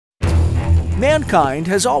Mankind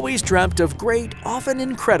has always dreamt of great, often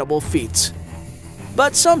incredible feats.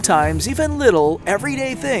 But sometimes even little,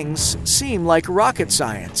 everyday things seem like rocket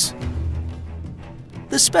science.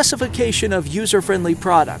 The specification of user-friendly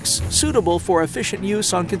products, suitable for efficient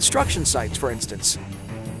use on construction sites, for instance.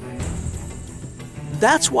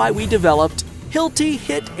 That's why we developed Hilti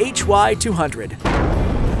HIT-HY 200.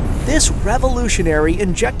 This revolutionary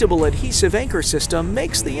injectable adhesive anchor system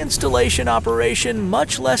makes the installation operation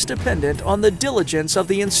much less dependent on the diligence of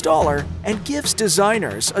the installer and gives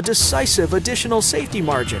designers a decisive additional safety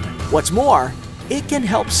margin. What's more, it can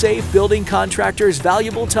help save building contractors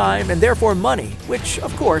valuable time and therefore money, which,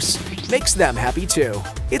 of course, makes them happy too.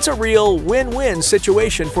 It's a real win-win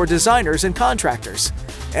situation for designers and contractors,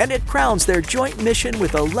 and it crowns their joint mission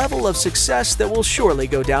with a level of success that will surely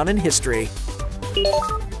go down in history.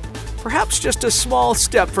 Perhaps just a small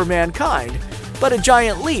step for mankind, but a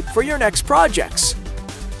giant leap for your next projects.